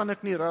 al kan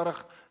ek nie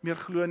regtig meer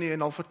glo nie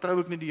en al vertrou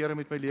ek nie die Here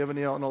met my lewe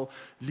nie en al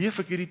leef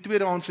ek hierdie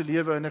tweedehandse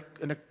lewe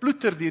en ek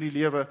ploeter deur die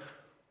lewe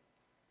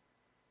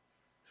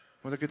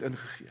want ek het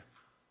ingegee.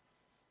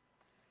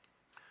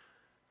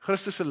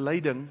 Christus se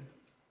lyding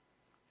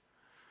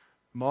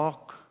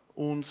maak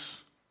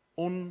ons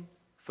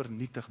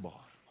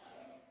onvernietigbaar.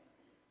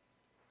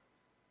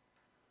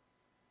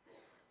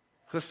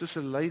 Christus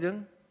se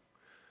lyding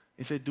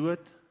en sy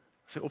dood,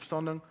 sy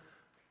opstanding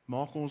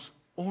maak ons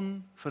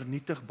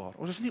onvernietigbaar.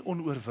 Ons is nie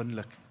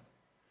onoorwinnelik nie.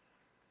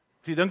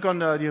 As jy dink aan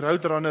die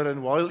Roadrunner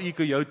en Wile E.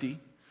 Coyote,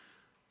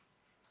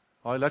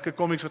 daai lekker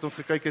comics wat ons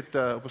gekyk het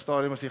op 'n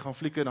stadium as jy gaan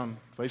flieke, dan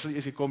wys hulle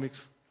eers die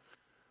comics.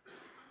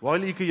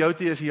 Wile E.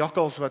 Coyote is die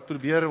jakkals wat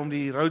probeer om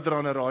die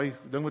Roadrunner, daai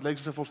ding wat lyk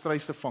soos 'n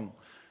volstruis te vang.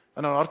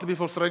 En dan hardloop jy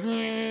vol stryd,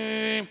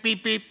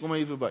 piep, piep, kom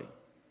hy verby.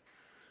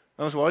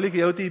 Dan is Wile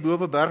Coyote hier bo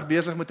op 'n berg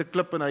besig met 'n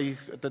klip en hy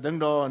het 'n ding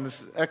daar en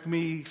is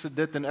Acme se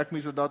dit en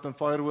Acme se dat en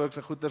fireworks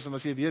en goeters en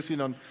as jy weer sien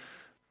dan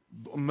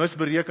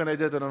misbereken hy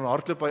dit en dan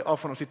hardloop hy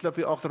af en as die klip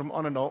hier agter hom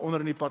aan en daar onder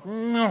in die pad,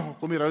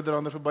 kom die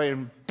rouderander verby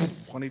en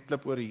gaan die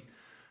klip oor die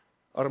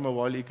arme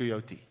Wile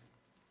Coyote.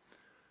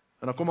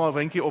 En dan kom daar 'n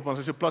windjie op en as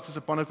hy so plat soos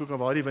 'n pannekoek en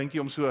waai die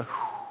windjie om so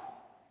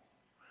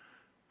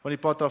van die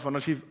pad af en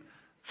as die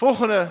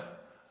volgende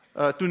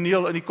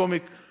toneel in die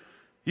komiek,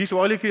 hier is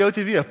Wile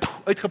Coyote weer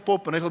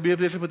uitgepop en hy is al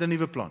besig met 'n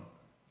nuwe plan.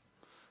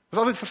 Was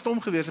altyd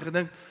verstom geweest. Ek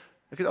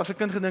het as 'n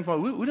kind gedink, maar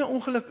hoe nou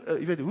ongeluk,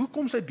 jy weet, hoe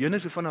kom sy bene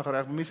so vinnig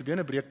reg? Mense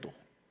bene breek tog.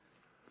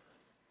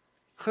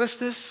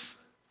 Christus,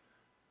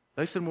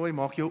 luister mooi,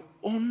 maak jou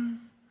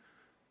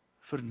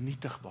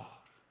onvernietigbaar.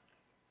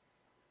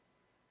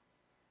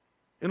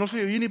 En ons wil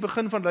jou hier in die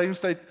begin van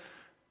lydenstyd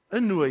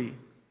innooi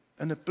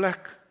in 'n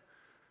plek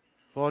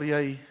waar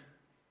jy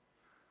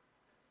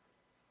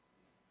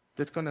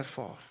dit kan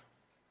ervaar.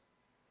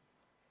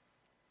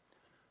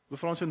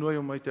 Mevrou ons nooi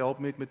om my te help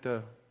met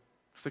 'n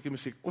stukkie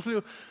musiek. Ons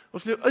wil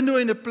jou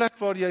innooi in 'n plek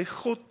waar jy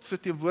God se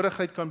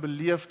teenwoordigheid kan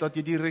beleef, dat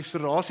jy die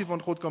restaurasie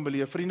van God kan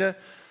beleef. Vriende,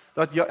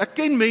 ek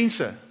ken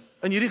mense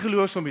in hierdie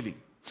geloofsfamilie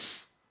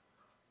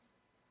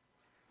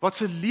wat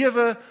se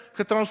lewe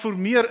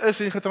getransformeer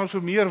is en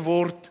getransformeer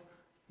word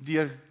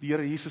deur die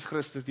Here Jesus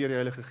Christus, deur die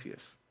Heilige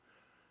Gees.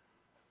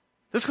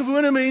 Dis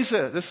gewone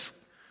mense,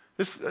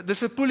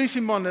 dis 'n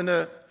polisieman en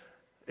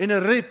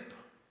 'n rep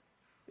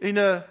en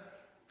 'n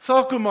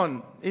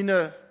sakeman en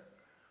 'n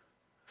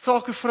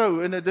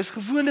sakevrou en dis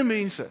gewone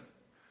mense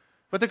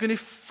wat ek in die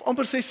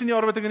amper 16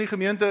 jaar wat ek in die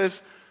gemeente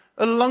is,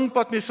 'n lang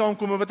pad mee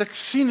saamkom en wat ek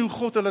sien hoe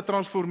God hulle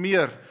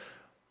transformeer.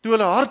 Toe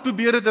hulle hard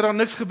probeer het, daar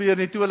niks gebeur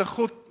nie, toe hulle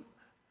God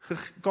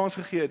kans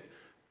gegee het,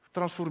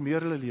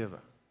 transformeer hulle lewe.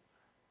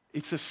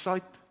 It's a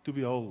sight to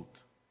behold.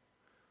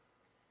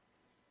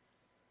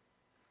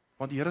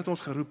 Want die Here het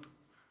ons geroep,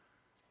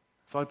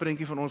 daai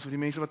prentjie van ons, vir die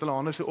mense wat hulle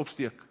hande so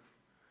opsteek,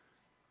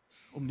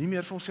 om nie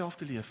meer vir onsself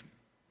te leef nie.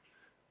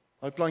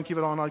 Daai plantjie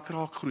wat daar in daai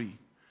kraak groei,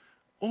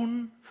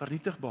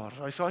 onvernietigbaar. As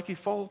hy saadjie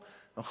val,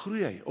 dan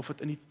groei hy, of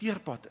dit in die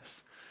teerpad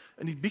is,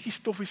 in die bietjie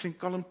stoffies en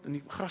kalm, in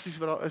die grasies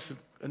wat daar is,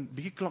 in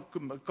bietjie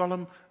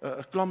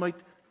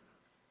klamheid,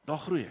 daar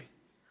groei hy.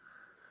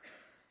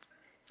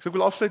 So ek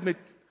wil afsluit met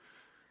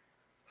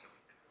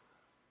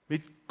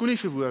Koenie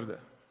se woorde,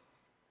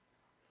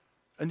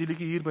 in die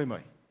liedjie Hier by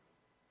my.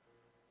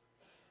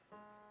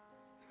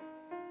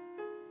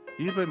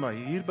 Hier by my,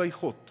 hier by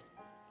God.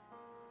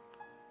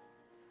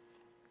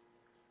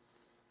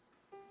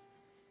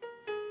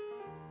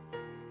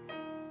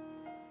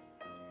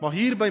 Maar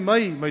hier by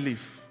my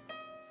lief,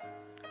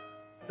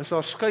 is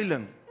daar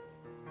skuiling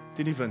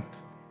teen die wind.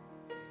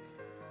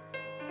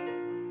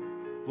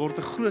 Word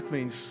 'n groot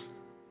mens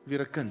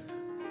weer 'n kind.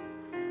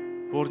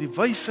 Word die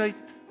wysheid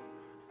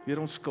weer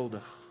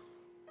onskuldig.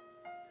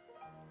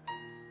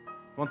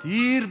 Want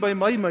hier by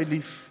my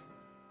lief,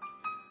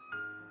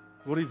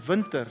 word die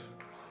winter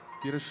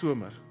weer 'n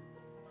somer.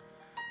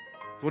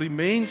 Word die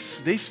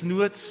mens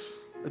desnoods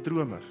 'n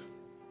dromer.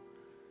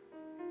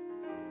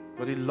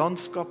 Wat die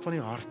landskap van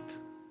die hart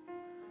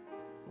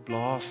op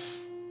laas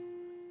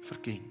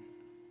verken.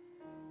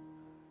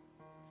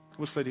 Kom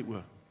ons sluit die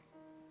oë.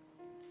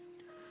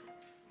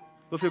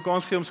 Ek wil vir jou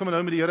kans gee om sommer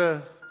nou met die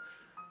Here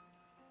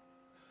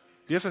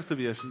besig te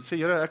wees. Sê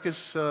Here, ek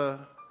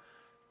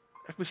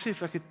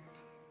besef ek het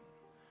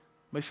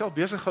myself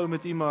besig gehou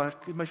met U, maar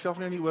ek het myself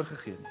nie aan U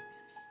oorgegee nie.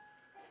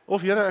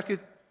 Of Here, ek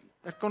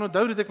kan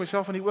onthou dat ek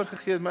myself aan U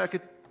oorgegee het, maar ek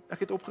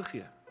het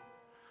opgegee.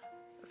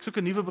 Ek soek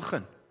 'n nuwe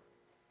begin.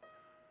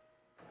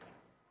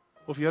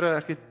 Of Here,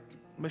 ek het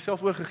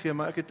myself oorgegee,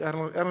 maar ek het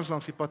ergens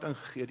langs die pad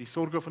ingegee. Die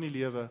sorge van die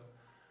lewe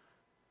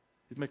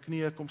het my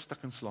knieë kom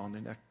stik en slaan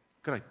en ek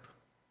kruip.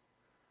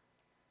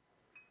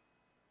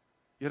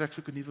 Here, ek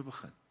soek 'n nuwe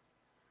begin.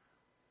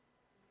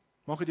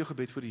 Maak dit jou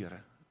gebed vir die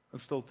Here, in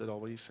stilte daar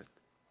waar jy sit.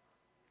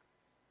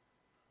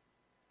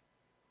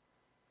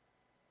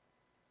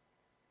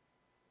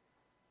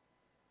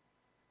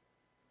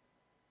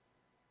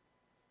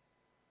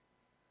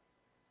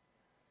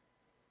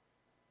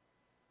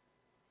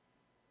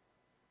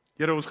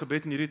 Here, ons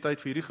gebed in hierdie tyd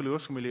vir hierdie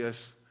geloofsfamilie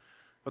is,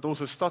 dat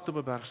ons 'n stad op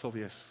 'n berg sal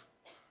wees.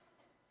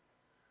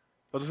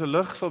 Dat ons 'n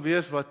lig sal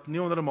wees wat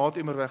nie onder 'n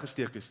maatemmer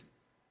weggesteek is nie.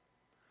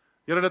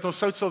 Here, dat ons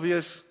sout sal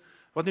wees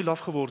wat nie laf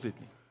geword het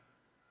nie.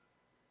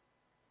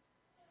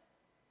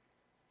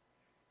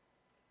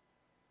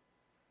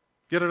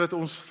 Here, dat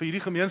ons vir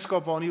hierdie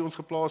gemeenskap waarin U ons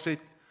geplaas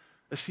het,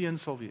 'n seën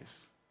sal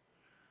wees.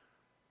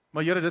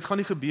 Maar Here, dit gaan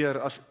nie gebeur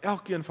as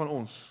elkeen van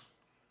ons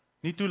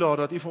nie toelaat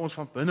dat U vir ons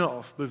van binne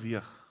af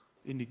beweeg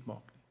en nuut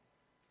maak nie.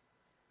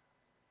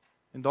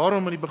 En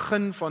daarom in die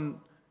begin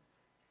van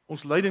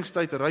ons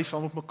lydingstyd ry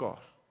saam met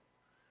mekaar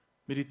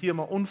met die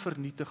tema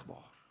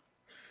onvernietigbaar.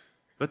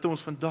 Bid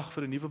ons vandag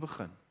vir 'n nuwe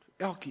begin.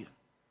 Elkeen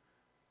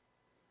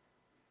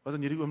wat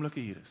in hierdie oomblikke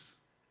hier is.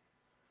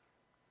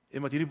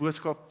 En wat hierdie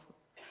boodskap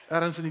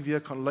ergens in die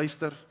week gaan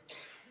luister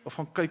of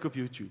gaan kyk op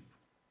YouTube.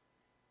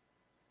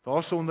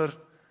 Daarsonder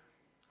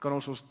kan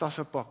ons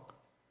tasse pak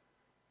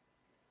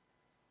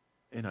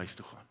en huis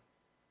toe gaan.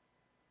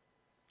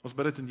 Ons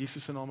bid dit in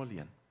Jesus se naam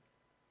alleen.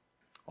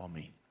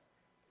 Amen.